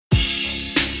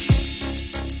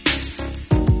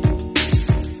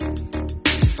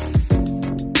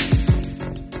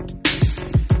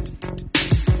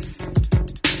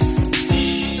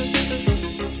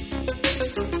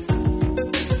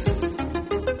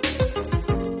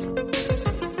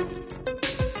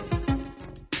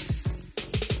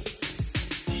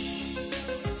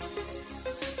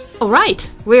All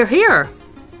right, we're here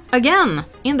again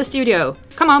in the studio.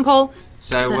 Come on, Paul.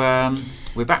 So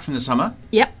we're back from the summer.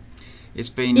 Yep.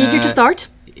 It's been eager to start.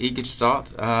 Eager to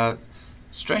start.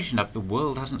 Strange enough, the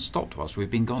world hasn't stopped whilst we've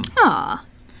been gone.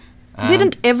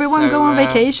 Didn't everyone go on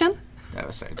vacation?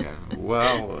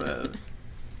 Well,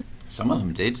 some of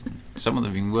them did. Some of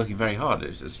them have been working very hard,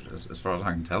 as far as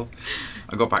I can tell.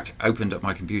 I got back, opened up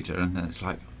my computer, and it's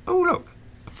like, oh look,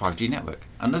 a 5G network,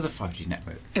 another 5G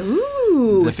network.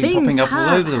 Ooh, they've been popping up all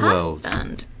over the world.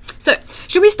 So,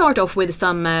 should we start off with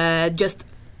some just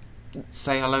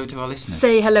say hello to our listeners?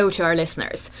 Say hello to our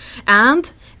listeners,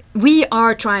 and we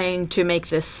are trying to make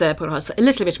this podcast a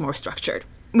little bit more structured.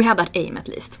 We have that aim, at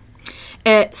least.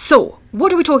 So,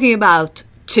 what are we talking about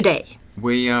today?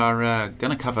 We are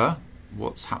going to cover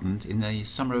what's happened in the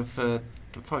summer of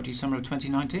 5G summer of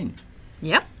 2019.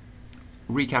 Yep.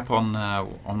 Recap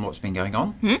on what's been going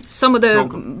on. Some of the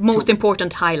most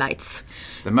important highlights.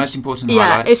 The most important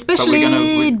highlights. Yeah,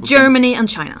 especially Germany and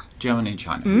China. Germany and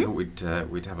China. We thought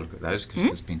we'd have a look at those because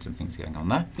there's been some things going on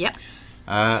there. Yeah.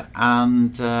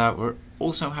 And we'll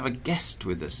also have a guest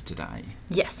with us today.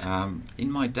 Yes.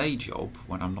 In my day job,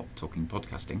 when I'm not talking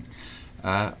podcasting,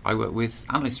 I work with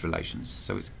analyst relations,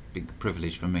 so it's a big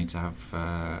privilege for me to have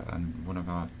one of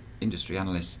our industry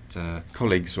analyst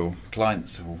colleagues or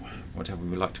clients or whatever we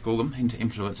would like to call them,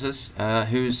 influencers,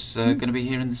 who's going to be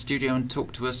here in the studio and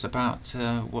talk to us about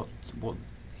what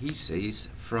he sees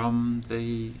from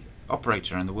the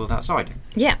operator and the world outside.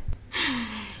 Yeah.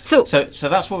 So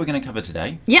that's what we're going to cover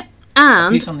today. Yep.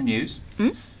 And a piece on the news.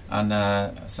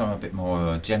 And some a bit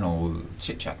more general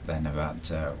chit-chat then about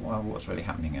what's really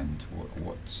happening and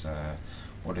what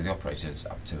are the operators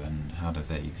up to and how do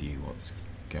they view what's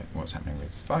happening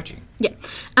with 5G. Yeah.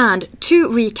 And to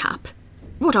recap,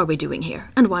 what are we doing here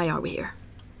and why are we here?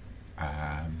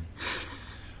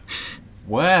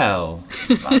 Well,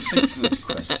 that's a good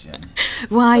question.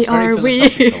 Why are we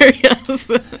here? Yes.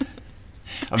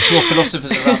 I'm sure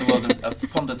philosophers around the world have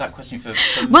pondered that question for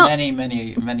many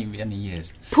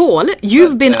years. Paul,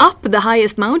 you've been up the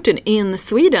highest mountain in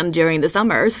Sweden during the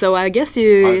summer, so I guess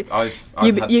you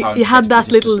had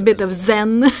that little bit of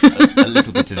zen. a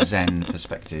little bit of zen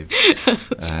perspective.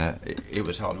 It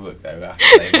was hard work though. I have to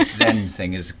say, the zen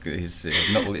thing is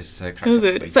not all it's cracked up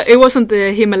to be. So it wasn't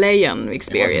the Himalayan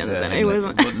experience. It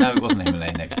wasn't a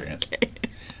Himalayan experience. Okay.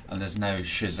 And there's no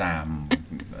Shazam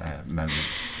moment.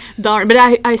 Darn, but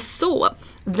I saw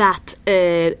that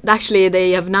actually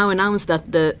they have now announced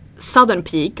that the southern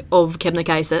peak of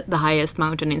Kebnekaise, the highest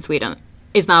mountain in Sweden,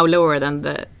 is now lower than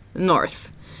the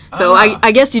north. So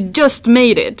I guess you just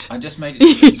made it. I just made it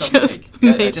to the southern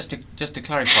peak. Just to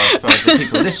clarify for the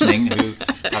people listening who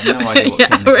have no idea what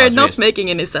Kebnekaise is. We're not making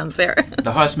any sense there.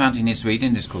 The highest mountain in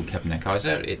Sweden is called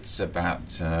Kebnekaise. It's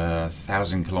about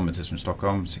 1,000 kilometres from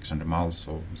Stockholm, 600 miles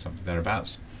or something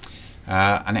thereabouts.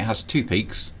 And it has two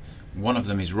peaks. One of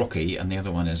them is rocky and the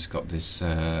other one has got this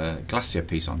glacier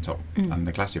piece on top. And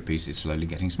the glacier piece is slowly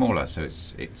getting smaller, so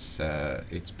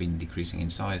it's been decreasing in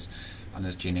size. And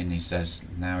as Giannini says,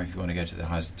 now if you want to go to the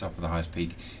top of the highest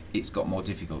peak, it's got more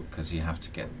difficult because you have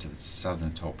to get to the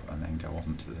southern top and then go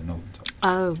on to the northern top.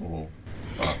 Oh.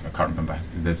 I can't remember.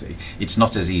 It's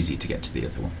not as easy to get to the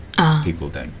other one. People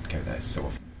don't go there so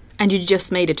often. And you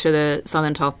just made it to the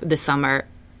southern top this summer,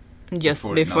 just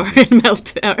before it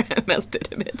melted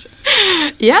a bit.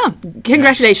 Yeah,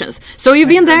 congratulations. Yeah. So you've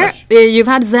been there, you've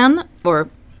had Zen, or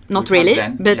not really,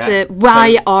 but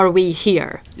why are we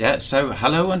here? Yeah, so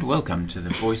hello and welcome to the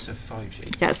Voice of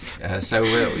 5G. Yes. So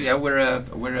we're a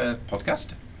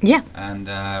podcast. Yeah. And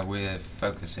we're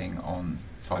focusing on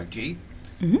 5G,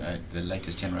 the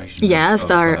latest generation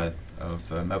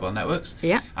of mobile networks.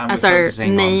 Yeah, and as our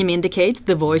name indicates,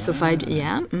 the Voice of 5G.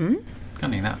 Yeah.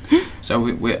 Cunning that. So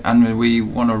we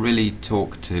want to really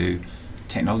talk to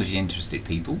technology interested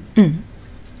people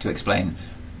to explain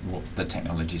what the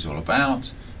technology is all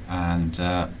about, and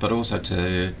but also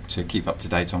to keep up to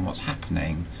date on what's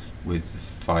happening with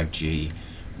 5G,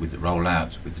 with the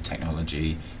rollout, with the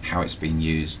technology, how it's being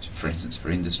used, for instance,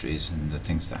 for industries and the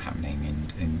things that are happening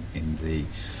in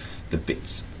the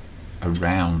bits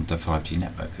around the 5G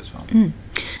network as well.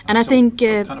 And I think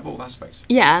kind of all aspects.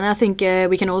 Yeah, and I think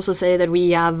we can also say that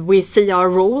we see our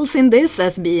roles in this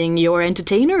as being your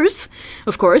entertainers,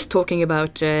 of course, talking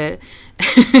about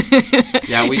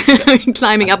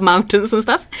climbing up mountains and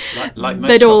stuff. Like most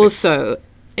but topics, also,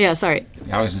 I was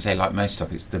going to say, like most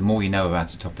topics, the more you know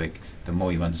about a topic, the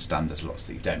more you understand there's lots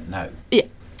that you don't know. Yeah.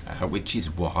 Which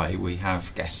is why we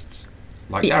have guests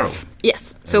like Daryl.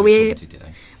 Yes. So we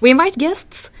invite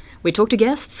guests. We talk to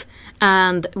guests,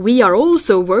 and we are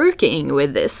also working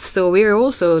with this. So we're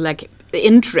also like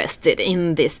interested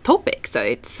in this topic. So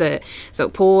it's so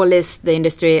Paul is the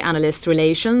industry analyst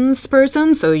relations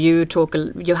person. So you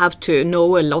have to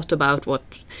know a lot about what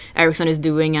Ericsson is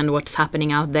doing and what's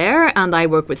happening out there. And I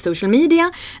work with social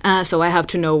media, so I have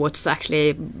to know what's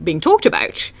actually being talked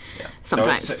about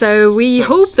sometimes. So we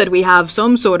hope that we have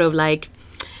some sort of like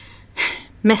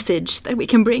message that we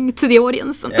can bring to the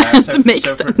audience and to make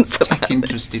sense. For a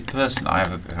tech-interested person, I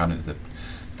have a kind of the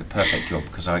perfect job,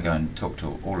 because I go and talk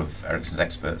to all of Ericsson's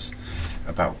experts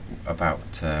about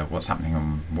what's happening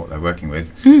and what they're working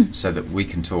with, so that we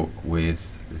can talk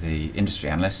with the industry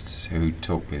analysts who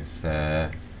talk with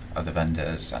other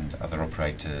vendors and other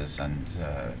operators and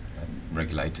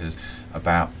regulators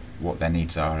about what their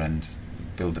needs are and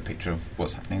build a picture of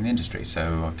what's happening in the industry.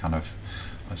 So I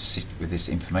sit with this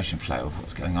information flow of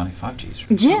what's going on in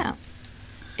 5G. Yeah,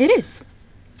 it is.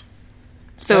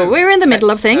 So we're in the middle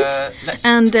of things,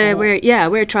 and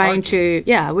we're trying to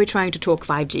talk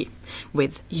 5G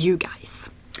with you guys.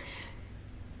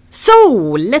 So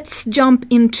let's jump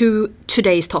into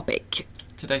today's topic.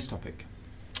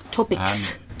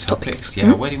 Topics.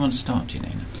 Yeah. Where do you want to start,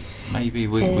 Janina? Maybe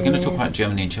we're going to talk about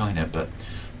Germany and China, but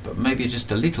maybe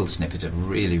just a little snippet of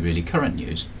really, really current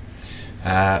news,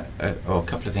 or a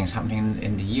couple of things happening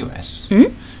in the US.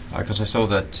 Because I saw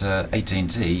that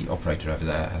AT&T, operator over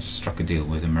there, has struck a deal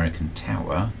with American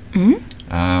Tower.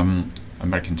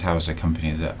 American Tower is a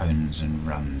company that owns and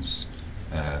runs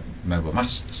mobile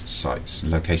mast sites,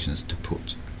 locations to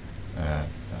put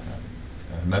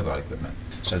mobile equipment.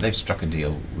 So they've struck a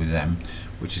deal with them,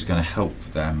 which is going to help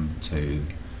them to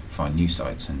find new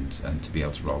sites and to be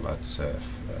able to roll out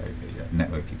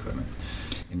network equipment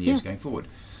in the years going forward.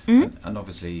 And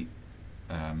obviously...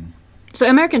 So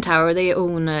American Tower, they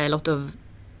own a lot of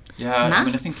I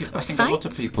think a lot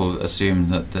of people assume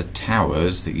that the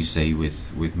towers that you see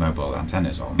with mobile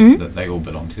antennas on, that they all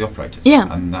belong to the operators. Yeah.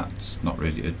 And that's not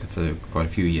really, for quite a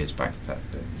few years back, that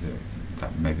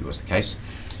maybe was the case.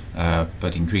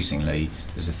 But increasingly,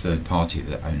 there's a third party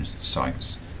that owns the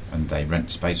sites, and they rent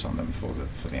space on them for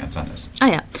the antennas.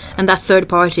 And that third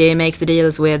party makes the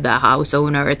deals with the house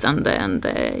owners and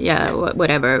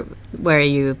whatever, where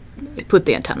you put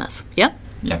the antennas. Yeah,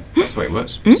 that's the way it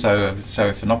works. So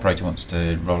if an operator wants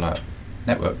to roll out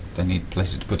network, they need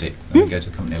places to put it. They go to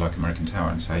a company like American Tower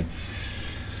and say,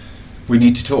 we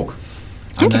need to talk,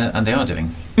 and they are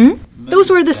doing. Those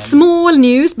were the small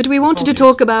news, but we wanted to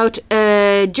talk about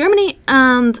Germany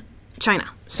and China.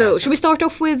 So should we start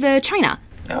off with China?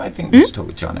 Yeah, I think let's talk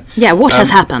with China. Yeah, what has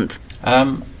happened?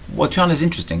 Well, China's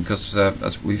interesting because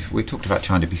as we've talked about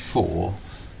China before,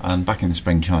 and back in the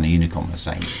spring, China Unicom was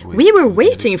saying we were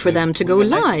waiting for them to go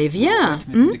live.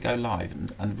 To go live,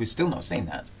 and we've still not seen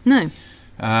that. No.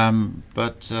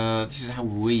 But this is how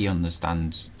we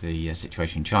understand the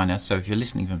situation in China. So if you're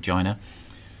listening from China,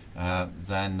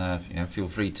 then feel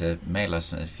free to mail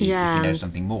us if you know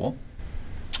something more.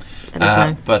 Let us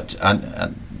know. But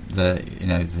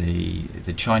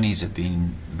the Chinese have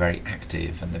been very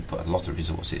active, and they've put a lot of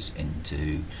resources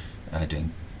into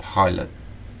doing pilot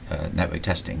network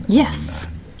testing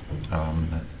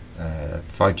on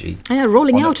 5G.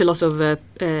 Rolling out a lot of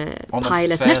pilot on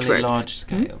a fairly networks. large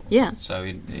scale. So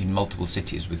in multiple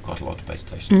cities with quite a lot of base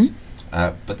stations.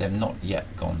 But they've not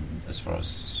yet gone, as far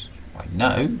as I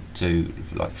know, to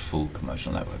like full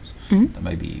commercial networks. There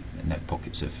may be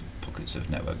pockets of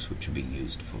networks which are being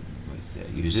used with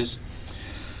users.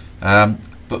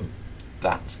 But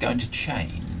that's going to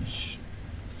change,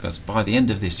 because by the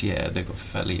end of this year they've got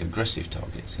fairly aggressive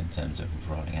targets in terms of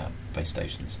rolling out base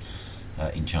stations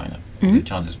in China.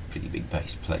 China's a pretty big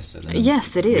place. So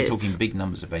yes, it is. We're talking big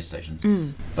numbers of base stations,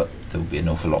 but there will be an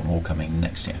awful lot more coming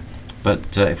next year.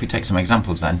 But if we take some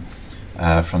examples then,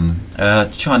 from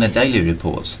China Daily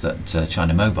reports that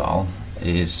China Mobile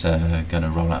is going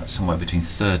to roll out somewhere between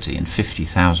 30 and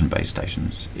 50,000 base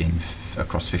stations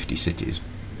across 50 cities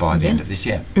by the end of this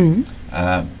year. And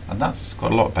that's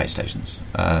quite a lot of base stations.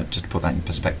 Just to put that in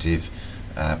perspective,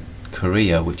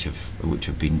 Korea, which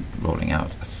have been rolling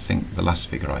out, I think the last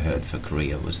figure I heard for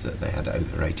Korea was that they had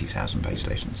over 80,000 base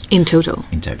stations. In total?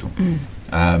 In total.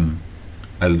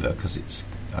 Over, because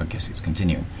I guess it's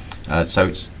continuing.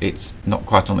 So it's not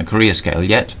quite on the Korea scale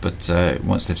yet, but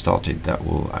once they've started, that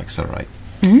will accelerate.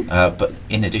 But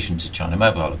in addition to China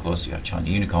Mobile, of course, you have China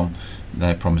Unicom.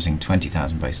 They're promising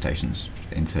 20,000 base stations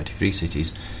in 33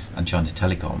 cities, and China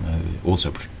Telecom, who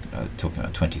also talking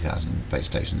about 20,000 base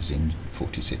stations in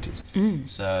 40 cities.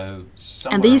 So,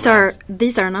 and these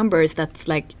are numbers that's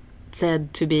like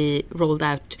said to be rolled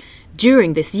out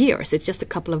during this year. So it's just a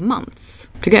couple of months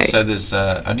to go. So there's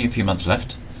only a few months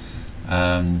left.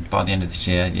 By the end of this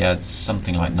year, it's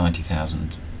something like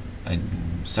 90,000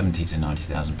 70 to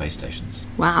 90,000 base stations.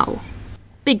 Wow.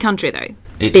 Big country, though.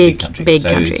 It's a big country. Big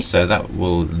country. So that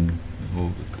will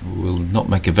not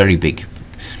make a very big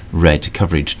red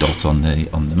coverage dot on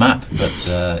the map, but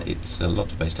it's a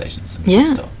lot of base stations. And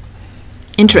Yeah.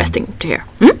 Interesting to hear.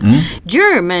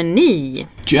 Germany.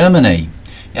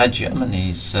 Yeah,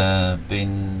 Germany's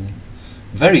been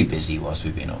very busy whilst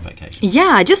we've been on vacation. Yeah,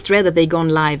 I just read that they've gone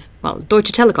live. Well,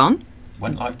 Deutsche Telekom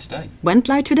Went live today. went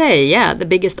live today. Yeah, the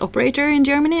biggest operator in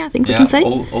Germany, I think we can say.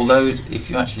 Although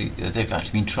if you they've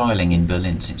actually been trialling in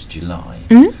Berlin since July.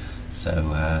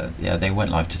 So they went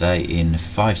live today in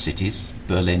 5 cities: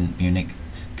 Berlin, Munich,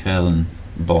 Köln,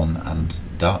 Bonn, and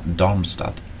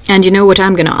Darmstadt. And you know what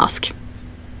I'm going to ask?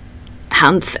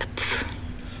 Handsets.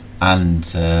 And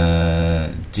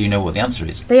do you know what the answer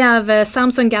is? They have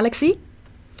Samsung Galaxy.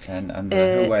 And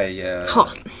the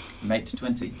Huawei Mate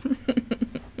 20.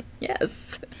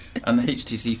 Yes. And the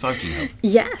HTC 5G Hub.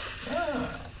 Yes.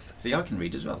 See, I can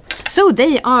read as well. So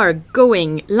they are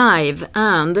going live,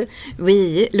 and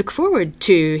we look forward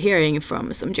to hearing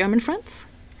from some German friends.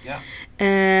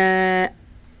 Yeah.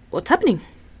 What's happening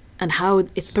and how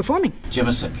it's performing.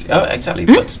 Exactly.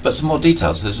 But some more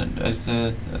details. There's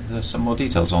some more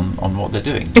details on what they're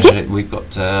doing. Okay. We've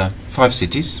got 5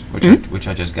 cities, which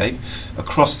I just gave.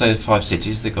 Across those 5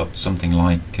 cities, they've got something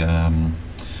like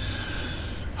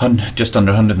just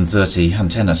under 130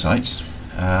 antenna sites.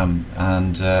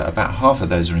 And about half of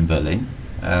those are in Berlin,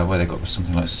 where they've got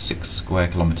something like 6 square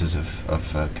kilometres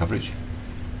of coverage.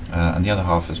 And the other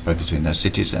half is spread between those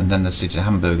cities. And then the cities of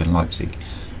Hamburg and Leipzig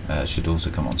should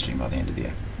also come on stream by the end of the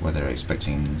year, where they're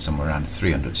expecting somewhere around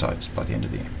 300 sites by the end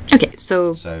of the year. Okay,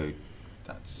 so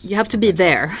that's you have to be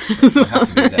there. You have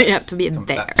to be there. You have to be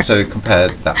there. So compare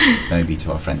that maybe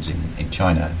to our friends in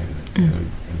China who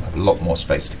have a lot more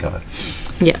space to cover.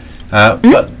 Yeah.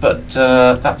 But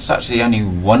that's actually only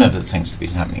one of the things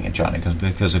that's been happening in China,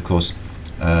 because of course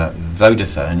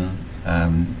Vodafone,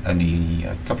 only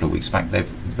a couple of weeks back,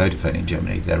 Vodafone in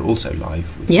Germany, they're also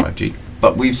live with 5G.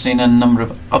 But we've seen a number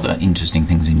of other interesting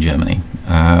things in Germany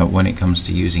when it comes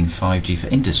to using 5G for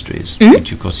industries,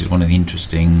 which of course is one of the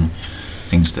interesting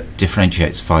things that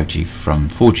differentiates 5G from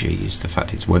 4G, is the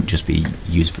fact it won't just be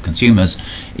used for consumers,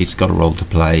 it's got a role to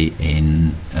play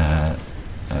in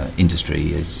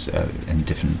industry in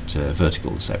different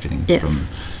verticals, everything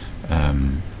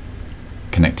from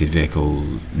connected vehicle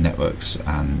networks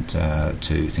and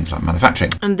to things like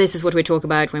manufacturing. And this is what we talk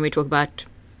about when we talk about,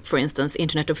 for instance,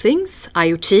 Internet of Things,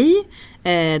 IoT,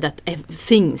 that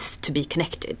things to be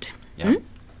connected. Yeah,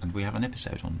 and we have an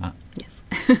episode on that. Yes.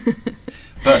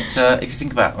 But if you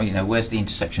think about, where's the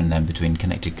intersection then between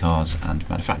connected cars and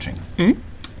manufacturing?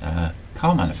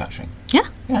 Car manufacturing. Yeah.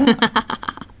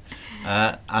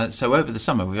 So over the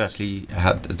summer, we've actually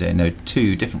had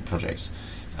 2 different projects.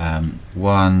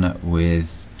 One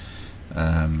with,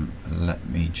 let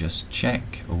me just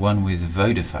check, one with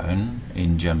Vodafone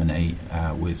in Germany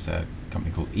with a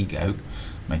company called Ego,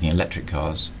 making electric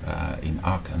cars in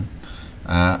Aachen,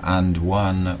 and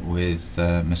one with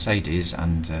Mercedes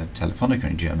and Telefonica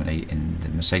in Germany in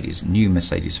the new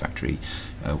Mercedes factory,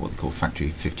 what they call Factory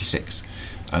 56.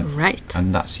 Right.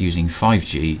 And that's using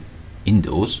 5G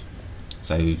indoors.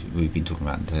 So we've been talking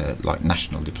about like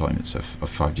national deployments of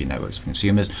 5G networks for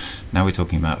consumers. Now we're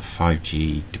talking about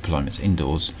 5G deployments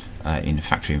indoors in a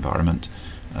factory environment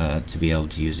to be able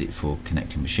to use it for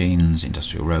connecting machines,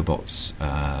 industrial robots.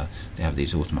 They have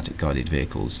these automatic guided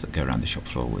vehicles that go around the shop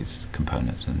floor with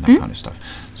components and that kind of stuff.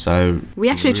 So we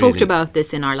actually talked about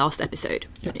this in our last episode.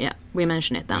 Yeah, we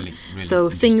mentioned it then. Really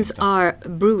so things stuff. Are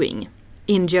brewing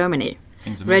in Germany.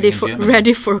 Ready for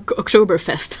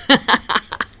Oktoberfest.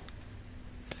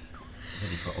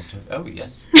 Oh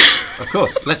yes, of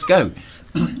course. Let's go.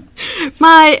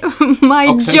 My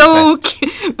joke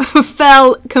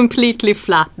fell completely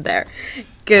flat there.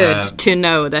 Good to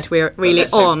know that we're really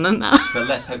on now. But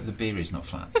let's hope the beer is not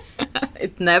flat.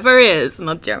 It never is.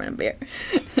 Not German beer.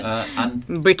 And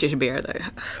British beer though.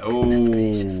 Oh,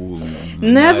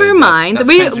 never mind. That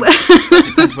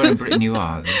depends where in Britain you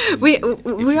are. We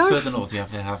are further north. You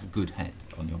have to have a good head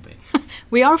on your beer.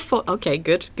 We are okay.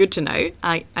 Good to know.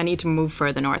 I need to move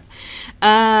further north.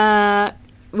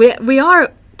 We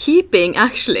are keeping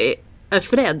actually a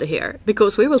thread here,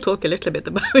 because we will talk a little bit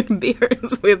about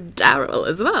beers with Daryl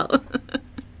as well.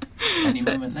 Any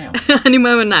moment now. Any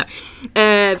moment now.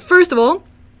 First of all,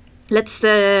 let's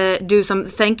do some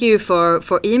thank you for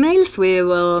emails. We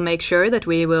will make sure that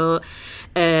we will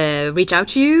reach out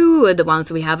to you, the ones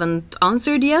we haven't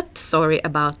answered yet. Sorry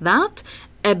about that.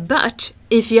 But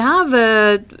if you have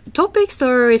topics,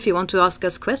 or if you want to ask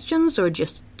us questions, or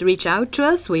just reach out to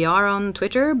us, we are on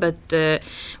Twitter, but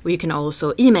you can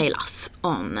also email us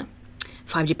on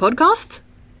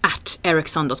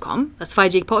 5gpodcast@ericsson.com. That's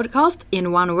 5gpodcast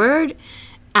in one word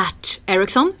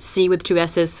 @Ericsson, C with 2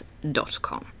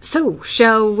 S's.com. So,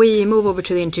 shall we move over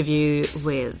to the interview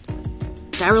with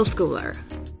Daryl Schooler?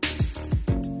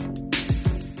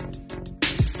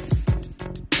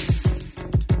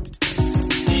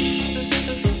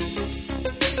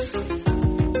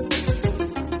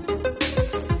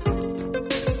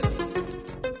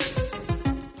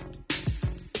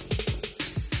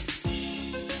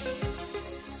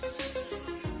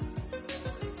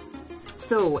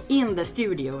 So, in the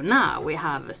studio now we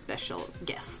have a special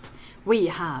guest. We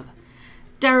have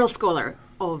Daryl Schooler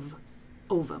of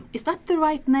Ovum. Is that the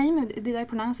right name? Did I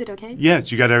pronounce it okay?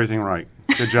 Yes, you got everything right.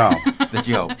 Good job. The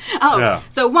job. Oh, yeah.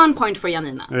 So 1 point for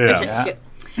Janina. Yeah. Okay,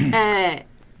 good.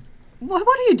 What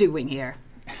are you doing here?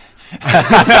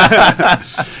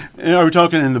 Are we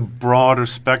talking in the broader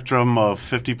spectrum of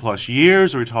 50 plus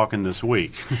years, or are we talking this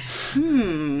week?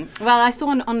 Well, I saw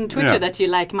on Twitter that you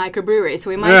like microbreweries, so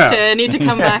we might need to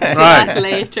come back to that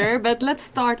later. But let's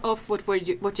start off what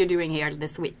you're doing here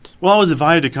this week. Well, I was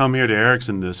invited to come here to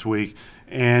Ericsson this week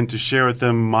and to share with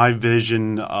them my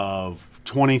vision of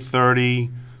 2030,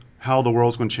 how the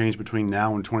world's going to change between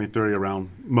now and 2030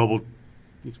 around mobile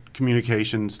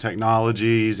communications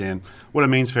technologies and what it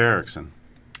means for Ericsson.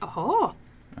 Oh,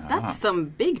 that's some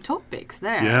big topics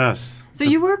there. Yes. So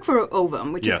you work for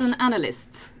Ovum, which Yes. is an analyst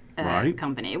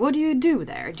company. What do you do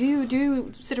there? Do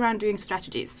you sit around doing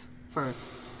strategies for?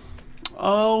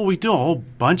 Oh, we do a whole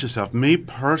bunch of stuff. Me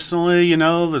personally,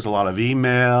 there's a lot of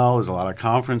email, there's a lot of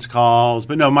conference calls.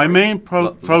 But no, my main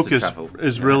focus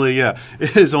is really,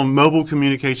 is on mobile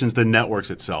communications, the networks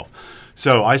itself.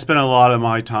 So I spend a lot of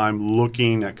my time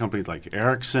looking at companies like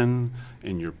Ericsson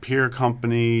and your peer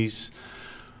companies,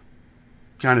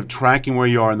 kind of tracking where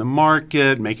you are in the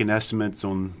market, making estimates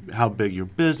on how big your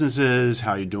business is,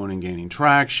 how you're doing in gaining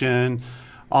traction.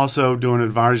 Also doing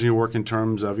advisory work in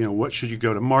terms of, what should your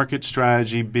go-to-market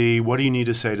strategy be? What do you need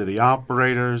to say to the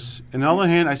operators? And on the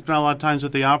other hand, I spend a lot of times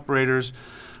with the operators,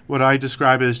 what I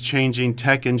describe as changing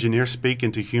tech engineer speak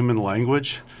into human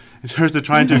language, in terms of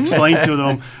trying to explain to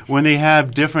them when they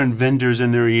have different vendors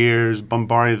in their ears,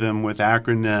 bombarding them with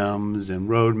acronyms and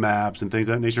roadmaps and things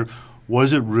of that nature. What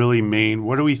does it really mean?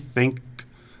 What do we think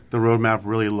the roadmap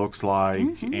really looks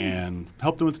like? And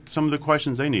help them with some of the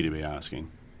questions they need to be asking.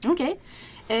 Okay.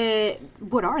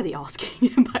 What are they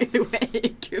asking, by the way?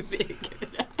 It could be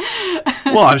good.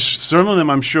 Well, some of them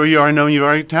I'm sure you already know and you've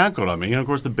already tackled. I mean, of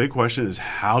course, the big question is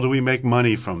how do we make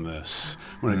money from this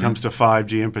when it comes to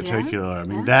 5G in particular? I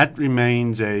mean, that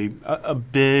remains a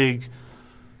big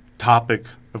topic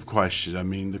of question. I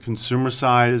mean, the consumer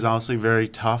side is obviously very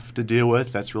tough to deal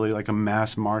with. That's really like a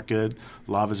mass market.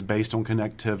 A lot of it's based on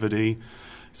connectivity.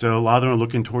 So a lot of them are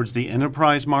looking towards the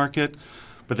enterprise market.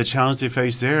 But the challenge they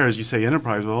face there, as you say,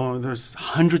 enterprise, well, there's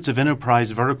hundreds of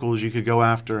enterprise verticals you could go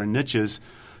after and niches.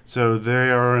 So they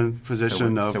are in a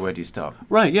position of... So where do you start?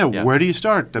 Right, yeah. Where do you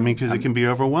start? I mean, because it can be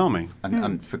overwhelming.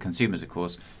 And for consumers, of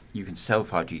course, you can sell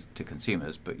 5G to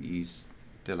consumers, but you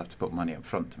still have to put money up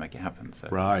front to make it happen. So,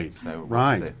 right. So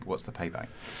what's the payback?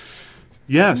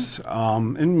 Yes.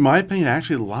 In my opinion,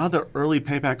 actually, a lot of the early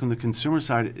payback on the consumer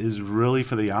side is really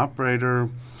for the operator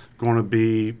going to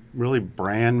be really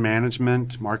brand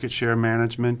management, market share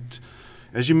management.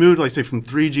 As you moved, like say, from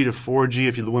 3G to 4G,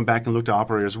 if you went back and looked at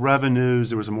operators' revenues,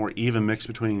 there was a more even mix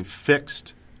between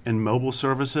fixed and mobile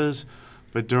services.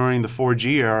 But during the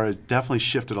 4G era, it definitely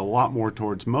shifted a lot more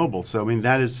towards mobile. So, I mean,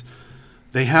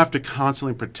 they have to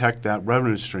constantly protect that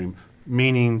revenue stream,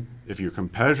 meaning if your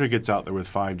competitor gets out there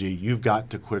with 5G, you've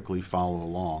got to quickly follow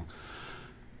along.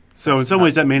 So in some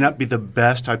ways, that may not be the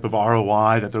best type of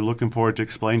ROI that they're looking for to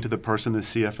explain to the person, the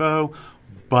CFO,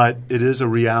 but it is a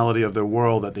reality of their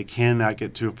world that they cannot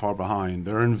get too far behind.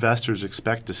 Their investors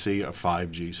expect to see a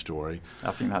 5G story.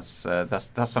 I think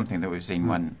that's something that we've seen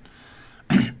when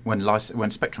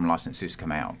spectrum licenses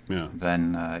come out. Yeah.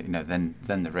 Then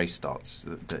then the race starts.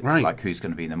 Right. Like who's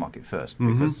going to be in the market first?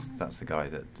 Because that's the guy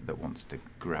that wants to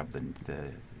grab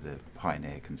the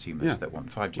pioneer consumers that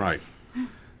want 5G. Right.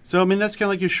 So, I mean, that's kind of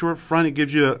like your short front. It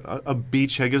gives you a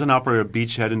beachhead, gives an operator a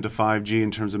beachhead into 5G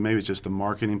in terms of maybe it's just the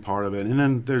marketing part of it. And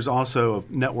then there's also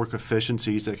network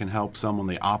efficiencies that can help some on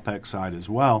the OpEx side as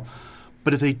well.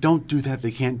 But if they don't do that,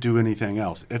 they can't do anything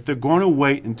else. If they're going to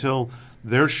wait until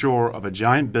they're sure of a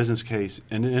giant business case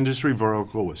in an industry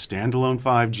vertical with standalone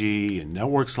 5G and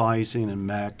network slicing and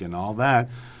MEC and all that,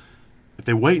 if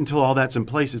they wait until all that's in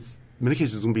place, many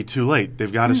cases it's going to be too late.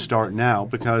 They've got to start now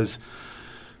because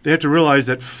they have to realize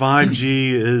that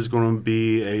 5G is going to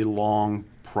be a long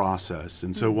process.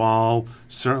 And so while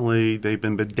certainly they've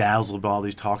been bedazzled by all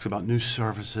these talks about new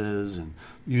services and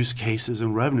use cases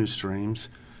and revenue streams,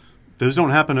 those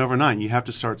don't happen overnight. You have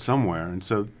to start somewhere. And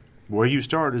so where you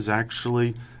start is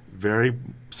actually very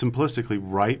simplistically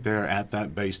right there at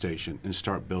that base station and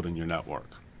start building your network.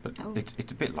 But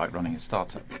it's a bit like running a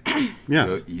startup.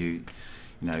 Yes. You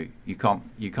can't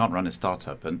run a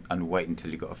startup and wait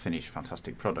until you've got a finished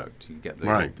fantastic product. You get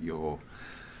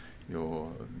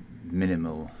your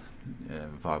minimal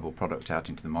viable product out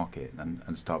into the market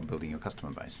and start building your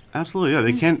customer base. Absolutely, yeah.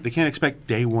 They can't expect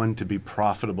day one to be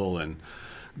profitable and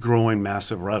growing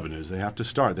massive revenues. They have to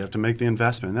start. They have to make the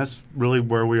investment. And that's really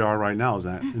where we are right now, is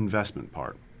that investment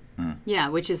part. Yeah,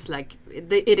 which is like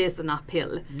it is an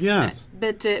uphill. Yes.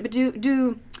 But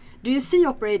do you see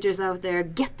operators out there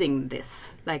getting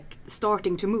this, like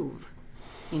starting to move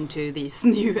into these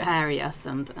new areas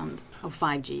and of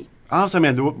 5G? Honestly,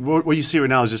 I mean, what you see right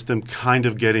now is just them kind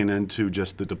of getting into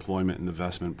just the deployment and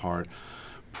investment part.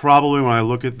 Probably when I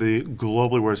look at the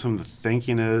globally where some of the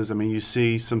thinking is, I mean, you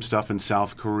see some stuff in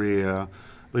South Korea. I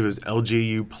believe it was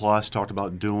LGU Plus talked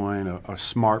about doing a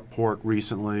smart port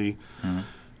recently.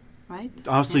 Right.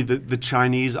 Obviously, the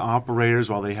Chinese operators,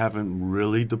 while they haven't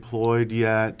really deployed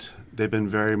yet, they've been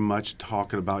very much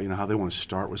talking about how they want to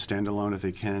start with standalone if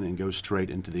they can and go straight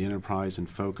into the enterprise and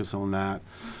focus on that.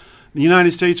 The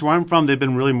United States, where I'm from, they've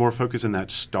been really more focused in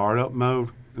that startup mode,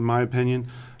 in my opinion.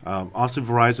 Also,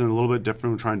 Verizon, a little bit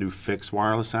different. We're trying to do fixed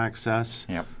wireless access.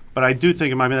 Yep. But I do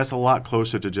think, that's a lot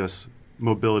closer to just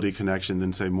mobility connection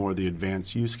than, say, more of the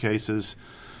advanced use cases.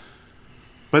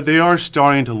 But they are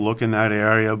starting to look in that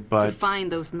area. But to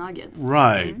find those nuggets.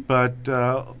 Right. But,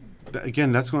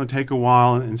 again, that's going to take a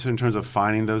while in terms of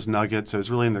finding those nuggets. So it's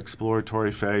really in the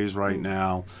exploratory phase right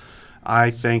now. I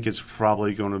think it's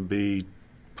probably going to be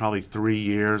 3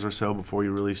 years or so before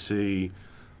you really see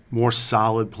more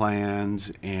solid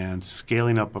plans and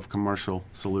scaling up of commercial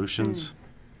solutions.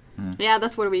 Yeah,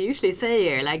 that's what we usually say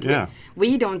here. Like,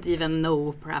 we don't even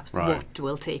know perhaps what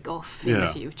will take off in the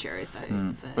future.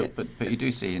 So but you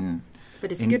do see in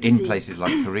places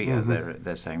like Korea,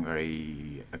 they're saying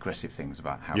very aggressive things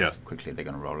about how quickly they're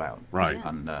going to roll out. Right.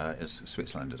 And as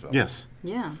Switzerland as well. Yes.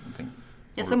 Yeah. I think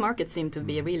some markets seem to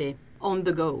be really on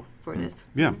the go for this.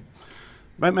 Yeah.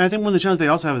 But I think one of the challenges they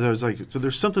also have is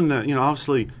there's something that,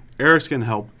 obviously Ericsson can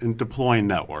help in deploying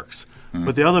networks.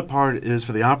 But the other part is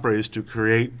for the operators to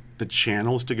create the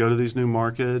channels to go to these new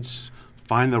markets,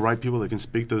 find the right people that can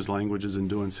speak those languages and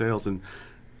doing sales. And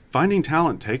finding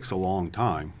talent takes a long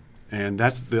time. And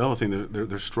that's the other thing that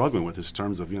they're struggling with, is in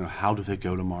terms of, how do they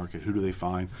go to market? Who do they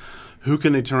find? Who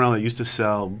can they turn around that used to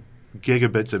sell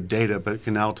gigabits of data but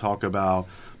can now talk about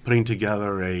putting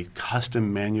together a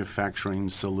custom manufacturing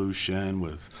solution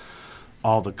with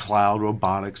all the cloud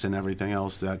robotics and everything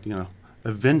else that,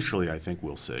 eventually I think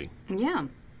we'll see. Yeah.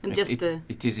 And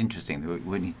it is interesting that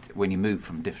when you move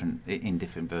from different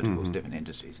verticals, different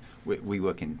industries. We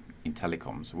work in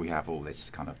telecoms. We have all this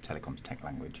kind of telecoms tech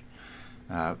language.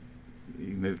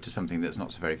 You move to something that's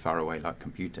not so very far away, like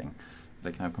computing.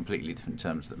 They can have completely different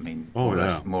terms that mean more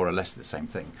or less the same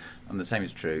thing. And the same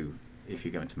is true if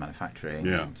you go into manufacturing.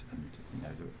 And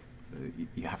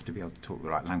you have to be able to talk the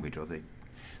right language, or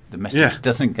the message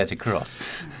doesn't get across.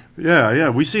 Yeah.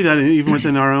 We see that even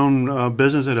within our own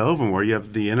business at Ovum, where you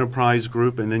have the enterprise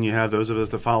group and then you have those of us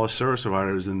that follow service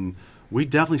providers, and we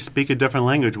definitely speak a different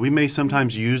language. We may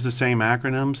sometimes use the same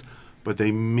acronyms, but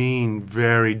they mean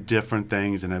very different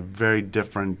things and have very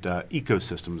different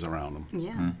ecosystems around them.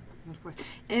 Yeah, of course.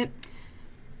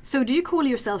 So do you call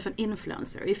yourself an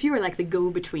influencer? If you're like the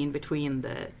go-between between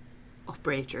the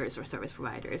operators or service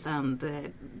providers and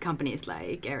the companies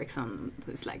like Ericsson,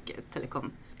 who's like a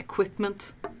telecom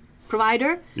equipment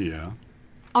provider,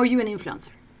 are you an influencer?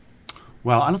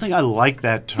 Well, I don't think I like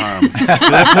that term.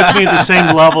 That puts me at the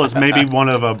same level as maybe one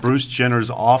of Bruce Jenner's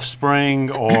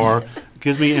offspring, or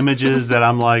gives me images that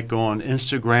I'm like on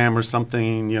Instagram or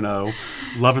something,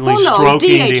 lovingly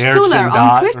stroking the Ericsson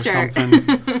dot or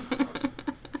something.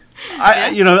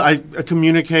 A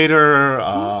communicator.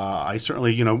 I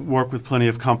certainly, work with plenty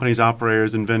of companies,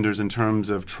 operators, and vendors in terms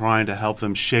of trying to help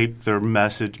them shape their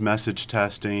message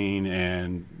testing,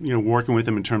 and working with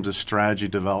them in terms of strategy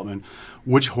development,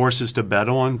 which horses to bet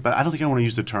on. But I don't think I want to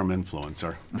use the term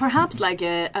influencer. Perhaps like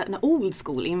an old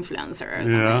school influencer or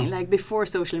something, like before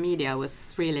social media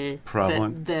was really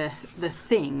prevalent, the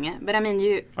thing. But I mean,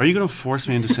 Are you going to force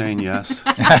me into saying yes?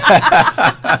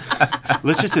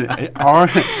 let's just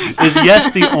is yes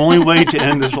the only way to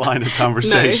end this line of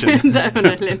conversation? No,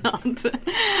 definitely not.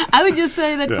 I would just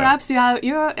say that perhaps you're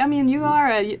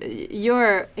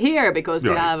here because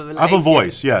you have I have a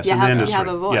voice, yes, in the industry. You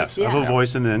have a voice, yes, I have a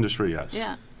voice in the industry, yes.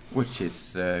 Yeah. Which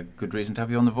is a good reason to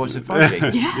have you on the Voice of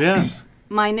 5G. Yes.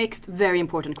 My next very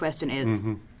important question is,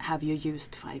 have you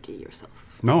used 5G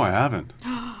yourself? No, I haven't.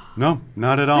 No,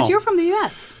 not at all. But you're from the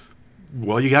US.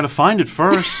 Well, you got to find it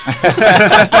first.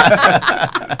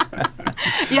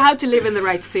 You have to live in the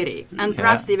right city, and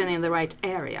perhaps even in the right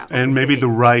area. And maybe the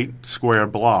right square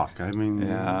block. I mean,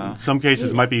 Yeah. in some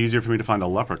cases it might be easier for me to find a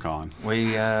leprechaun.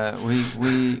 We have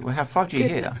 5G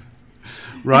here.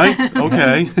 Right?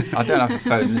 Okay. I don't have a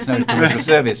phone. There's no commercial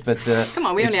service, but come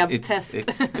on, we only have tests.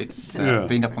 It's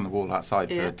been up on the wall outside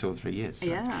for 2 or 3 years. So.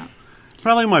 Yeah.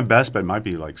 Probably my best bet might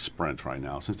be like Sprint right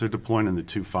now, since they're deploying in the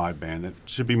 2.5 band. It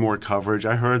should be more coverage.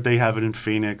 I heard they have it in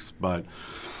Phoenix, but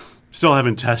still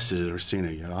haven't tested it or seen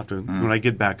it yet. I'll have to, when I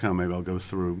get back home, maybe I'll go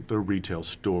through their retail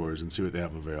stores and see what they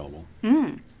have available.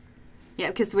 Yeah,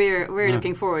 because we're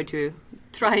looking forward to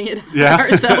trying it Yeah.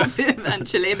 ourselves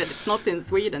eventually, but it's not in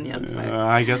Sweden yet. So.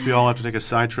 I guess we all have to take a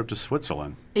side trip to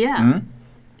Switzerland. Yeah.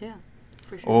 Yeah,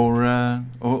 for sure. Or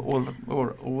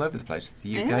all over the place.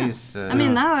 The UK is. I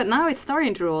mean, now it's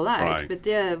starting to roll out, Right.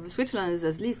 but Switzerland is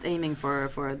at least aiming for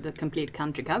the complete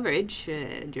country coverage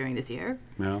during this year.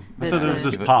 Yeah, I But, thought there was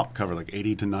this pop cover like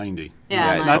 80 to 90.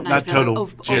 Yeah, it's not total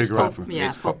It's geographic.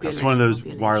 It's popular. It's one of those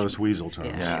population. wireless weasel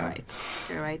terms. Yeah, Yeah.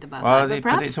 You're right about Well, that.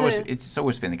 but it's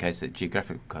always been the case that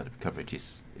geographical kind of coverage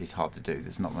is hard to do.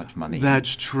 There's not much money.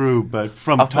 That's true, but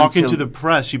from Up talking to until- the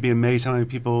press, you'd be amazed how many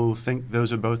people think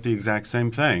those are both the exact same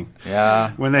thing.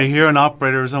 Yeah. When they hear an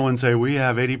operator or someone say, we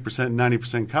have 80%,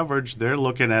 90% coverage, they're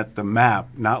looking at the map,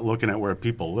 not looking at where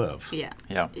people live. Yeah.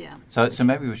 Yeah. Yeah. So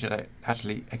maybe we should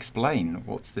actually explain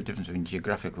what's the difference between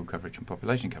geographical coverage and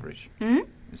population coverage. Mhm.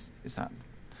 Is that,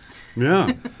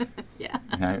 Yeah. Yeah.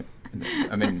 you know,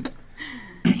 I mean,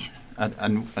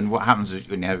 and what happens is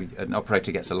when you have an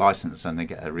operator gets a license and they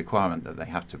get a requirement that they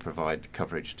have to provide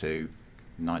coverage to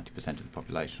 90% of the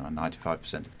population or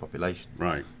 95% of the population.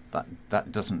 Right.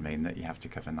 That doesn't mean that you have to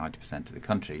cover 90% of the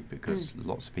country, because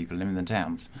lots of people live in the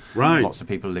towns. Right. Lots of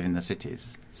people live in the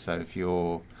cities. So if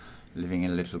you're living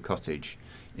in a little cottage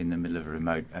in the middle of a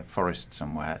remote forest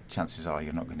somewhere, chances are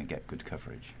you're not going to get good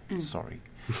coverage. Sorry.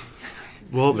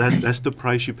 Well, that's the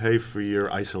price you pay for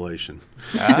your isolation.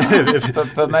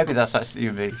 But maybe that's actually,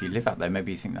 if you live out there,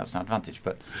 maybe you think that's an advantage.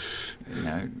 But, you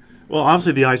know. Well,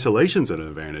 obviously the isolation's an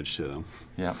advantage to them.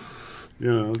 Yeah. You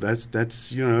know,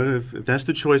 that's you know, if that's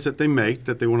the choice that they make,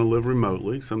 that they want to live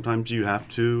remotely, sometimes you have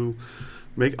to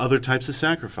make other types of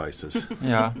sacrifices.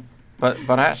 Yeah. But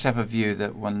I actually have a view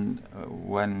that when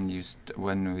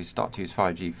we start to use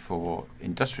 5G for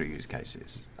industrial use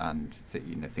cases and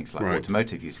things like Right.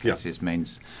 automotive use cases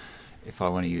means if I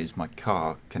want to use my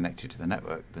car connected to the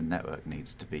network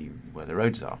needs to be where the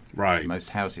roads are. Right. Most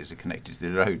houses are connected to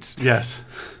the roads. Yes.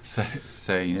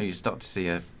 So you start to see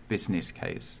a business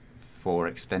case for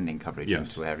extending coverage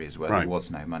into areas where there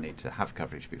was no money to have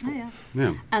coverage before. Oh, yeah.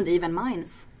 Yeah. And even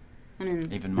mines. I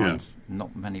mean, Even mines.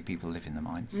 Not many people live in the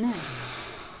mines. no.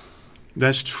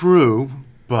 That's true,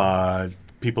 but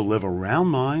people live around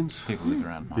mines. People live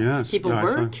around mines. Yes. People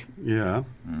work. Yeah.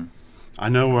 I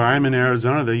know where I'm in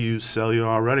Arizona, they use cellular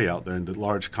already out there in the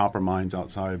large copper mines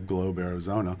outside of Globe,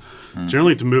 Arizona,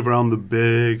 generally to move around the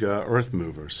big earth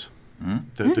movers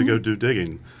to go do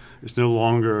digging. It's no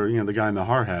longer, the guy in the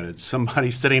hard hat. It's somebody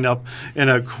sitting up in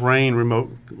a crane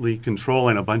remotely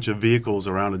controlling a bunch of vehicles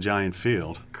around a giant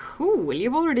field. Cool.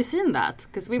 You've already seen that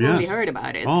because we've only heard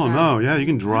about it. Oh, so. no. Yeah, you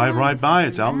can drive right by.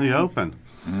 It's out in the open.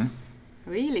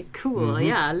 Really cool.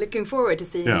 Yeah, looking forward to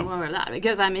seeing more of that,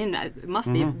 because I mean it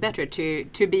must be better to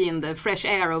be in the fresh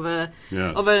air of a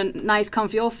nice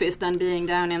comfy office than being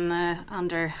down in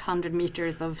under 100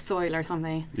 meters of soil or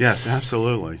something. Yes,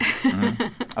 absolutely.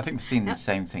 I think we've seen the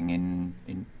same thing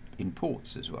in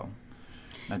ports as well.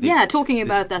 Talking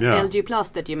about that LG Plus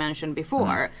that you mentioned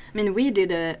before. I mean, we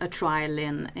did a trial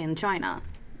in China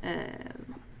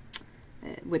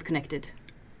with connected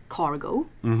cargo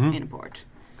in a port.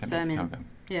 So I mean, cargo.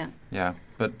 yeah,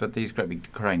 but these great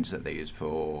big cranes that they use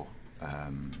for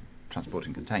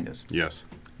transporting containers. Yes.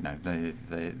 No,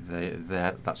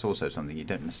 that's also something you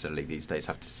don't necessarily these days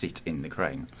have to sit in the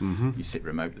crane. You sit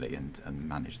remotely and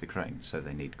manage the crane. So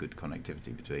they need good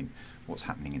connectivity between what's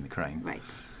happening in the crane, right,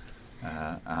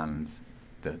 and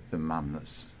the man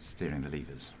that's steering the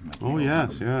levers. Oh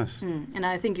yes, yes. And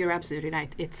I think you're absolutely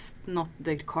right. It's not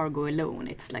the cargo alone.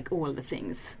 It's like all the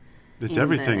things. It's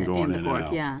everything going in the port, and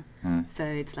out. yeah. So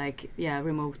it's like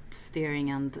remote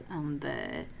steering and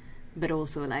but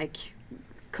also like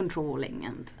controlling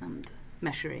and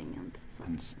measuring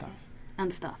and stuff.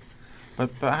 And stuff.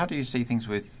 But how do you see things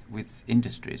with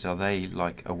industries? Are they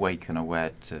like awake and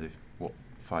aware to what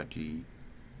 5G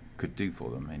could do for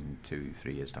them in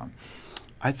 2-3 years' time?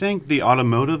 I think the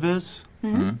automotive is.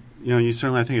 Mm-hmm. You know, you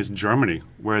certainly, I think it's Germany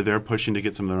where they're pushing to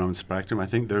get some of their own spectrum. I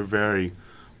think they're very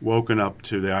woken up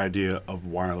to the idea of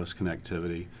wireless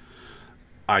connectivity.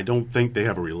 I don't think they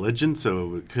have a religion,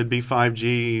 so it could be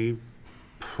 5G,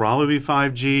 probably be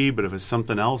 5G, but if it's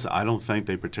something else, I don't think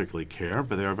they particularly care,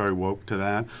 but they are very woke to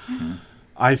that. Mm-hmm.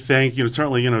 I think,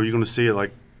 certainly, you're going to see it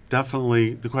like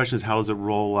definitely the question is how does it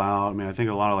roll out? I mean, I think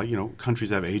a lot of countries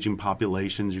have aging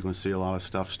populations. You're going to see a lot of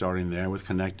stuff starting there with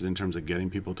connected in terms of getting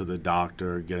people to the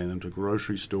doctor, getting them to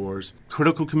grocery stores.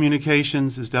 Critical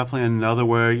communications is definitely another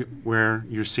way where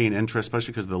you're seeing interest,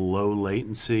 especially because of the low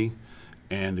latency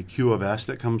and the Q of S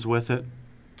that comes with it.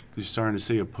 You're starting to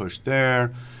see a push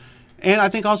there. And I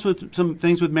think also with some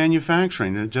things with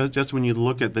manufacturing. Just when you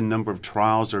look at the number of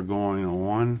trials that are going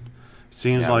on,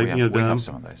 seems like we have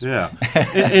some of those. Yeah,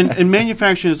 and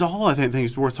manufacturing as a whole, I think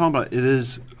it's worth talking about. It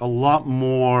is a lot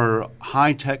more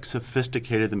high tech,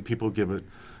 sophisticated than people give it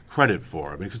credit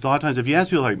for. Because a lot of times, if you ask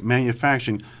people like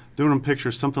manufacturing, they're going to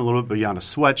picture something a little bit beyond a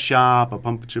sweatshop, a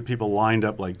bunch of people lined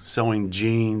up like sewing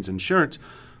jeans and shirts.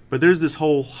 But there's this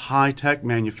whole high tech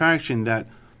manufacturing that,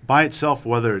 by itself,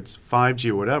 whether it's 5G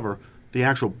or whatever, the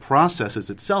actual processes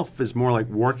itself is more like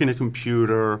working a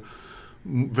computer.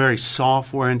 Very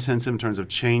software intensive in terms of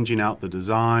changing out the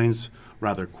designs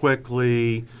rather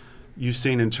quickly. You've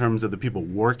seen in terms of the people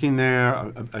working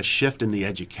there a shift in the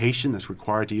education that's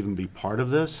required to even be part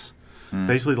of this.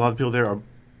 Basically, a lot of people there are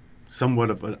somewhat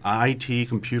of an IT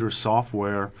computer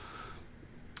software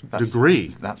degree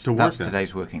to work there. That's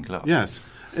today's working class. Yes,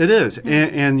 it is.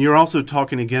 And you're also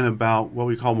talking again about what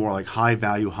we call more like high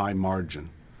value, high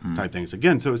margin type things.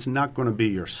 Again, so it's not going to be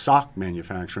your sock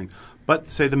manufacturing, but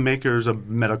say the makers of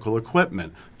medical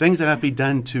equipment, things that have to be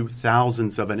done to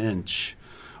thousandths of an inch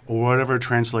or whatever it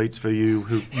translates for you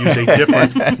who use a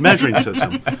different measuring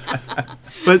system.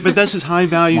 But this is high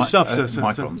value stuff.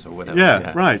 Microns or whatever.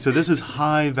 Yeah, right. So this is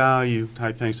high value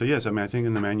type thing. So yes, I mean, I think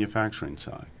in the manufacturing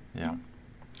side. Yeah.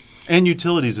 And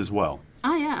utilities as well.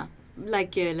 Ah, yeah.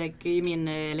 Like you mean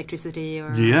electricity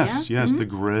or... Yes, the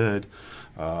grid,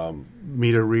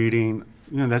 meter reading.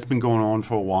 That's been going on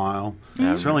for a while.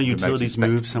 Certainly utilities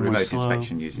move somewhere remote slow.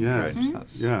 inspection using drones,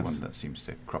 that's one that seems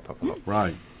to crop up a lot.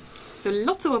 Right. So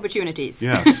lots of opportunities.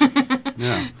 Yes.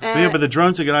 Yeah. But the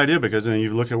drone's a good idea because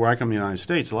you look at where I come in the United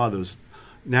States, a lot of those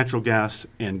natural gas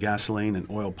and gasoline and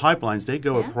oil pipelines, they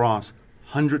go across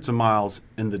hundreds of miles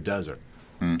in the desert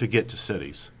to get to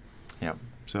cities. Yeah.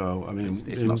 So I mean,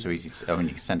 it's not so easy. You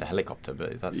can send a helicopter,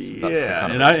 but that's we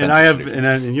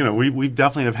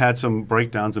definitely have had some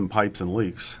breakdowns in pipes and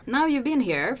leaks. Now you've been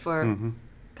here for a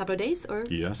couple of days, or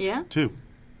yes, yeah, 2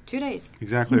 days,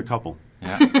 exactly a couple.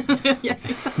 Yeah. Yes,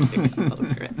 exactly a couple.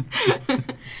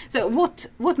 So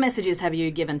what messages have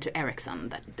you given to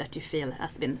Ericsson that you feel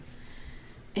has been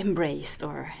embraced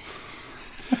or?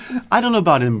 I don't know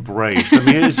about embraced. I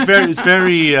mean, it's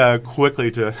very quickly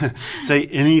to say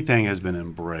anything has been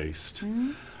embraced.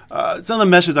 Some of the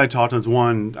messages I talked to is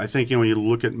one, I think, when you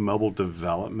look at mobile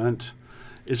development,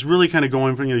 it's really kind of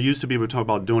going from, used to be able to talk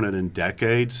about doing it in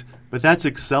decades, but that's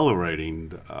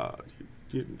accelerating.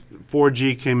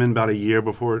 4G came in about a year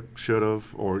before it should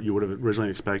have, or you would have originally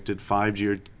expected.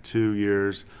 5G or 2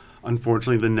 years.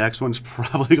 Unfortunately, the next one's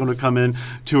probably going to come in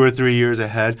 2 or 3 years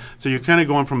ahead. So you're kind of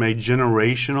going from a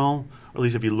generational, or at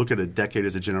least if you look at a decade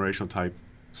as a generational type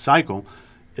cycle,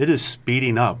 it is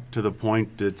speeding up to the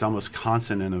point that it's almost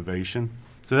constant innovation.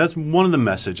 So that's one of the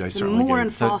messages I certainly more get.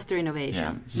 and faster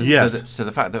innovation. Yeah. So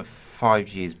the fact that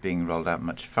 5G is being rolled out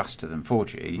much faster than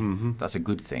 4G, that's a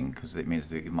good thing because it means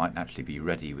that you might actually be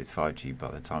ready with 5G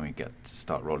by the time you get to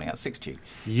start rolling out 6G.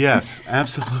 Yes,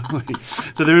 absolutely.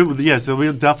 So there'll be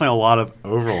definitely a lot of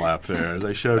overlap there, as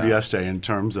I showed yesterday, in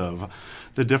terms of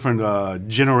the different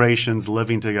generations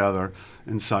living together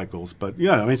in cycles. But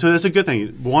yeah, I mean, so that's a good thing.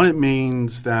 One, it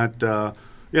means that the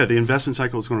investment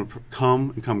cycle is going to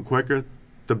come quicker.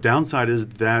 The downside is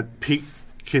that peak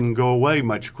can go away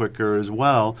much quicker as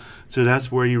well. So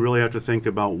that's where you really have to think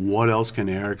about what else can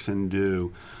Ericsson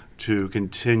do to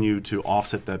continue to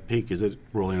offset that peak. Is it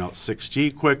rolling out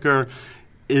 6G quicker?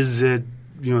 Is it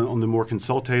on the more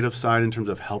consultative side in terms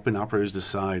of helping operators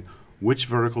decide which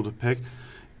vertical to pick?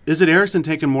 Is it Ericsson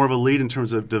taking more of a lead in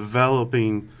terms of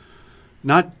developing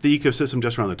not the ecosystem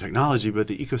just around the technology, but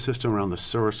the ecosystem around the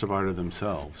service provider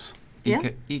themselves?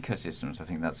 Ecosystems, I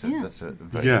think that's a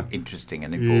very interesting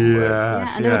and important word.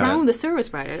 Yeah, and around the service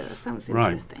provider, that sounds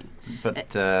interesting.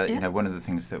 But one of the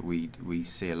things that we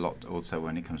see a lot also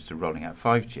when it comes to rolling out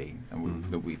 5G, and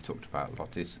that we've talked about a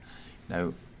lot, is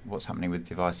what's happening with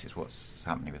devices, what's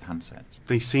happening with handsets.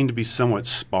 They seem to be somewhat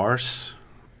sparse.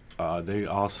 They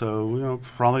also,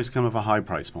 probably come of a high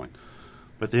price point.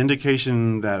 But the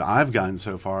indication that I've gotten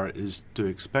so far is to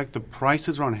expect the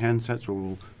prices on handsets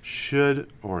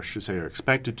are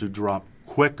expected to drop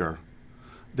quicker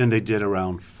than they did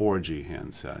around 4G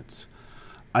handsets.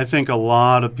 I think a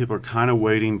lot of people are kind of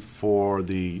waiting for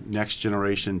the next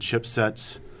generation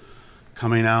chipsets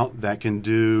coming out that can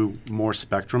do more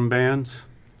spectrum bands.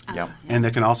 And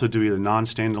that can also do either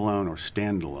non-standalone or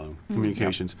standalone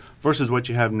communications versus what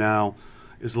you have now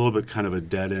is a little bit kind of a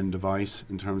dead-end device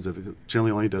in terms of it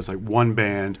generally only does like one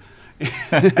band.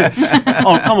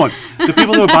 Oh, come on. The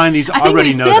people who are buying these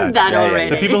already know that. Already.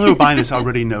 The people who are buying this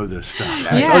already know this stuff.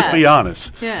 So let's be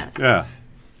honest. Yes. Yeah.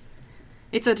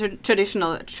 It's a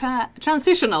traditional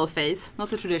transitional phase,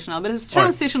 not a traditional, but it's a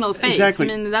transitional phase. Exactly.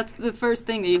 I mean, that's the first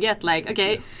thing that you get. Like,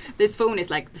 this phone is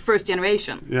like the first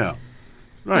generation. Yeah.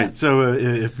 Right. Yeah. So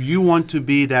if you want to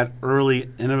be that early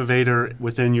innovator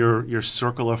within your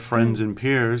circle of friends and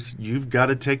peers, you've got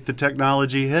to take the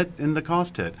technology hit and the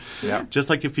cost hit. Yeah.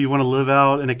 Just like if you want to live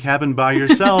out in a cabin by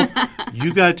yourself,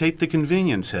 you got to take the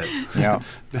convenience hit. Yeah.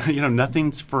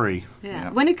 Nothing's free. Yeah.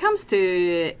 When it comes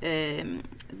to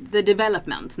the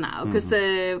development now, because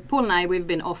Paul and I, we've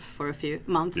been off for a few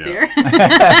months here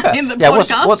in the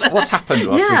podcast. What's happened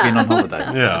whilst we've been on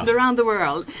holiday? Around the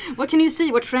world. What can you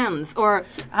see? What trends? Or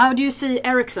how do you see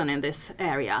Ericsson in this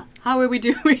area? How are we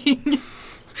doing?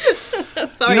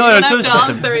 Sorry, you don't have to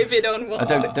answer if you don't want.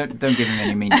 Don't give him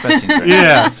any mean questions.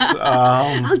 Yes.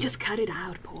 I'll just cut it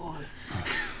out, Paul.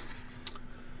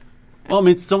 Well, I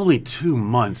mean, it's only 2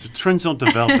 months. The trends don't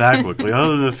develop that quickly,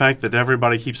 other than the fact that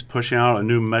everybody keeps pushing out a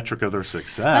new metric of their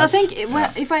success. Well, I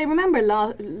think, if I remember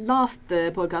last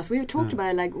podcast, we talked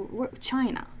about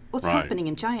China. What's happening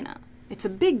in China? It's a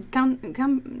big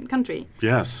country.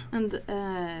 Yes. And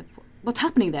what's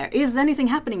happening there? Is anything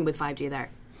happening with 5G there?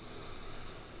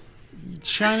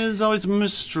 China is always a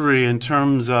mystery in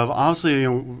terms of, obviously,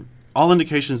 all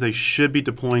indications they should be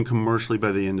deploying commercially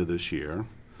by the end of this year.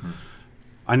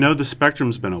 I know the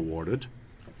spectrum's been awarded,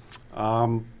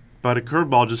 but a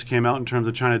curveball just came out in terms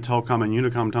of China Telecom and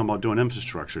Unicom talking about doing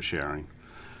infrastructure sharing,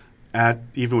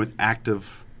 even with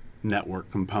active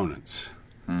network components.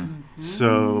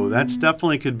 So that's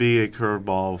definitely could be a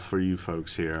curveball for you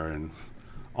folks here and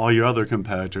all your other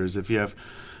competitors. If you have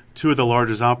two of the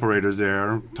largest operators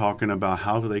there talking about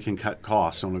how they can cut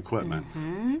costs on equipment.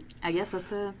 I guess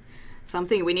that's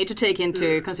something we need to take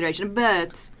into consideration.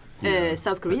 But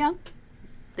South Korea,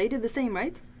 they did the same,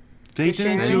 right? They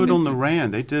didn't do it on the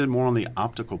RAN. They did it more on the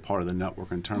optical part of the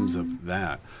network in terms of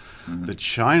that. The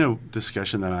China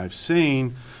discussion that I've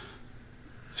seen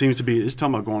seems to be is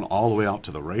talking about going all the way out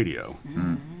to the radio.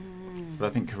 But I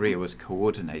think Korea was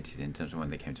coordinated in terms of when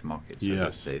they came to market. So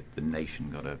yes. The nation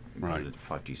got a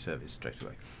 5G service straight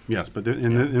away. Yes, but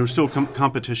there was still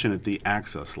competition at the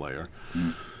access layer.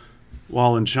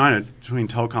 While in China, between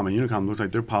Telecom and Unicom, it looks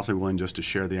like they're possibly willing just to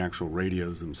share the actual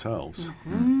radios themselves.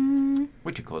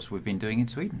 Which, of course, we've been doing in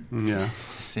Sweden. Yeah.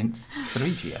 Since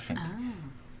 3G, I think.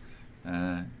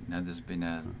 Now there's been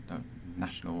a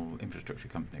national infrastructure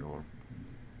company, or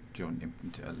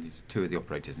at least two of the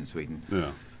operators in Sweden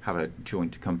have a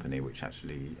joint company which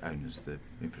actually owns the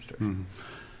infrastructure.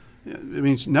 Yeah, I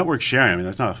mean, network sharing,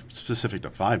 that's not specific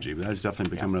to 5G, but that's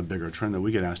definitely becoming a bigger trend that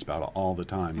we get asked about all the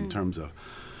time in terms of,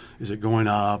 is it going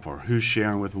up, or who's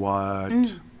sharing with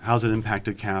what? How's it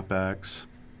impacted CapEx?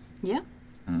 Yeah.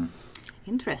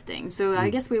 Interesting. So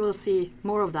I guess we will see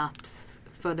more of that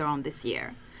further on this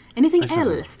year. Anything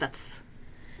else that's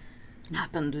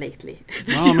happened lately?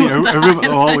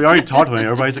 Well, we already talked about it.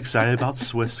 Everybody's excited about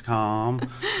Swisscom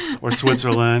or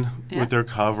Switzerland with their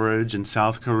coverage, and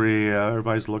South Korea.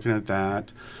 Everybody's looking at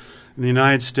that. In the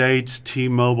United States,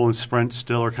 T-Mobile and Sprint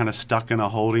still are kind of stuck in a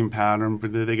holding pattern,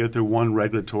 but they go through one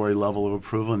regulatory level of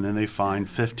approval, and then they find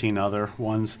 15 other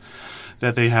ones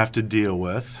that they have to deal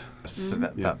with. So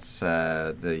that's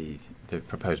the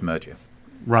proposed merger.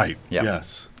 Right. Yep.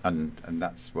 Yes. And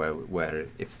that's where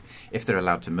if they're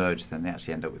allowed to merge, then they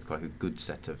actually end up with quite a good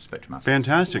set of spectrum assets.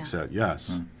 Fantastic set.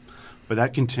 Yes. but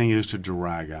that continues to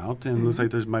drag out, and looks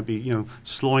like there might be,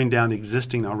 slowing down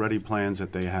existing already plans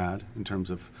that they had in terms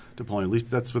of deploying. At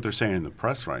least that's what they're saying in the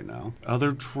press right now.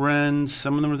 Other trends,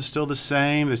 some of them are still the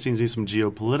same. There seems to be some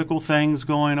geopolitical things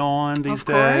going on these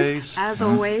days. As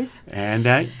always. And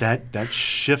that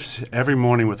shifts every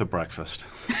morning with a breakfast.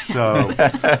 So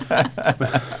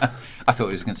I thought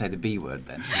he was going to say the B word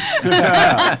then.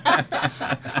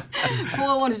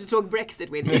 Paul wanted to talk Brexit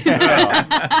with you.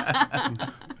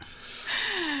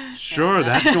 Sure,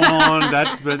 that's going on.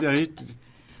 But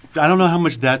I don't know how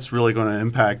much that's really going to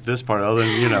impact this part, other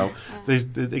than,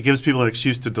 it gives people an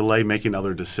excuse to delay making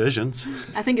other decisions.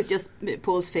 I think it's just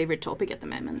Paul's favorite topic at the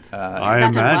moment. I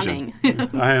imagine.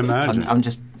 I imagine. I'm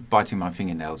just biting my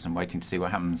fingernails and waiting to see what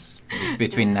happens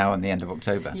between now and the end of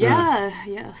October. Yeah,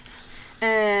 yes.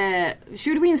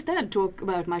 Should we instead talk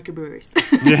about microbreweries?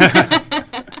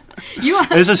 Yeah.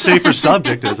 It's a safer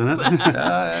subject, isn't it?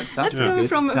 Let's go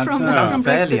from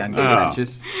fairly Brexit.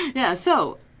 uncontentious. Yeah,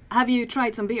 so have you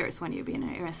tried some beers when you've been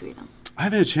here in Sweden? I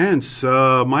haven't had a chance.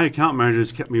 My account manager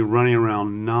has kept me running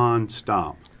around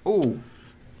non-stop. Oh.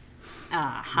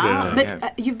 Uh-huh. Yeah.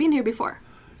 But you've been here before?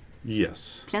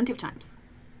 Yes. Plenty of times.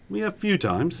 Yeah, a few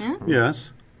times. Yeah?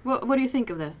 Yes. What do you think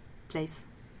of the place?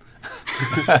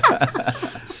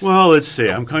 Well, let's see.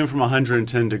 I'm coming from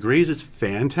 110 degrees. It's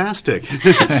fantastic.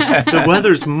 The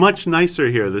weather's much nicer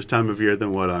here this time of year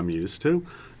than what I'm used to.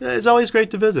 It's always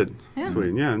great to visit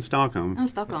Sweden. Yeah, in Stockholm. In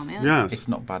Stockholm, yeah. Yes. It's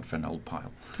not bad for an old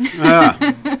pile.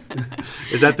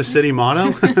 Is that the city motto?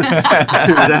 Is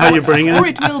that how you bring it? Or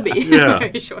it will be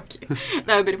very shortly.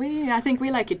 No, but I think we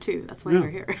like it too. That's why we're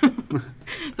here.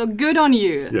 So good on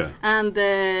you. Yeah. And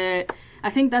I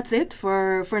think that's it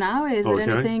for now. Is there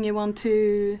anything you want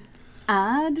to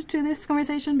add to this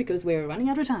conversation? Because we're running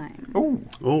out of time.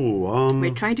 We're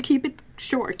trying to keep it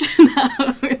short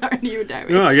now with our new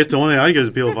direction. I guess the only thing I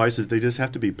give people advice is they just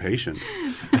have to be patient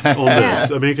on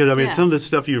this. I mean, because some of the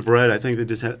stuff you've read, I think they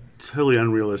just had totally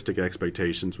unrealistic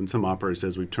expectations. When some operator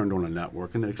says we've turned on a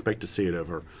network and they expect to see it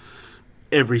over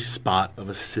every spot of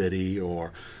a city,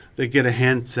 or they get a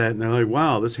handset and they're like,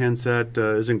 wow, this handset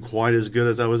isn't quite as good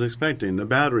as I was expecting. The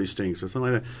battery stinks or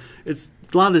something like that. It's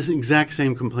a lot of the exact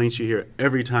same complaints you hear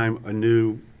every time a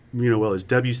new, whether it's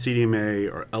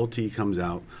WCDMA or LT comes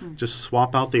out. Just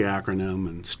swap out the acronym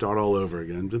and start all over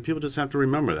again. But people just have to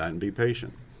remember that and be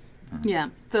patient. Yeah,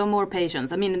 so more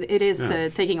patience. I mean, it is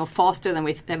taking off faster than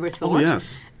we ever thought. Oh,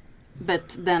 yes. But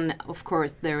then, of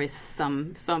course, there is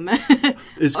some.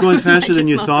 It's going faster than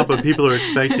you thought, but people are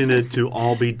expecting it to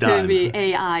all be done. To be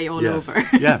AI all over.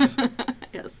 Yes.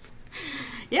 Yes.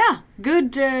 Yeah.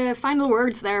 Good final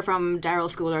words there from Daryl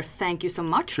Schooler. Thank you so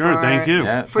much. Thank you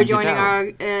for joining our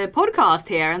podcast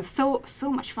here, and so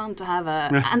much fun to have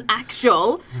an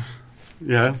actual.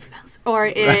 Yeah. Or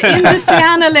industry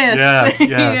analyst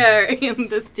here in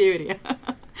the studio.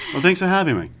 Well, thanks for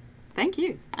having me. Thank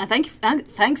you. And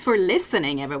thanks for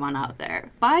listening, everyone out there.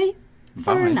 Bye.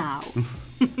 For now.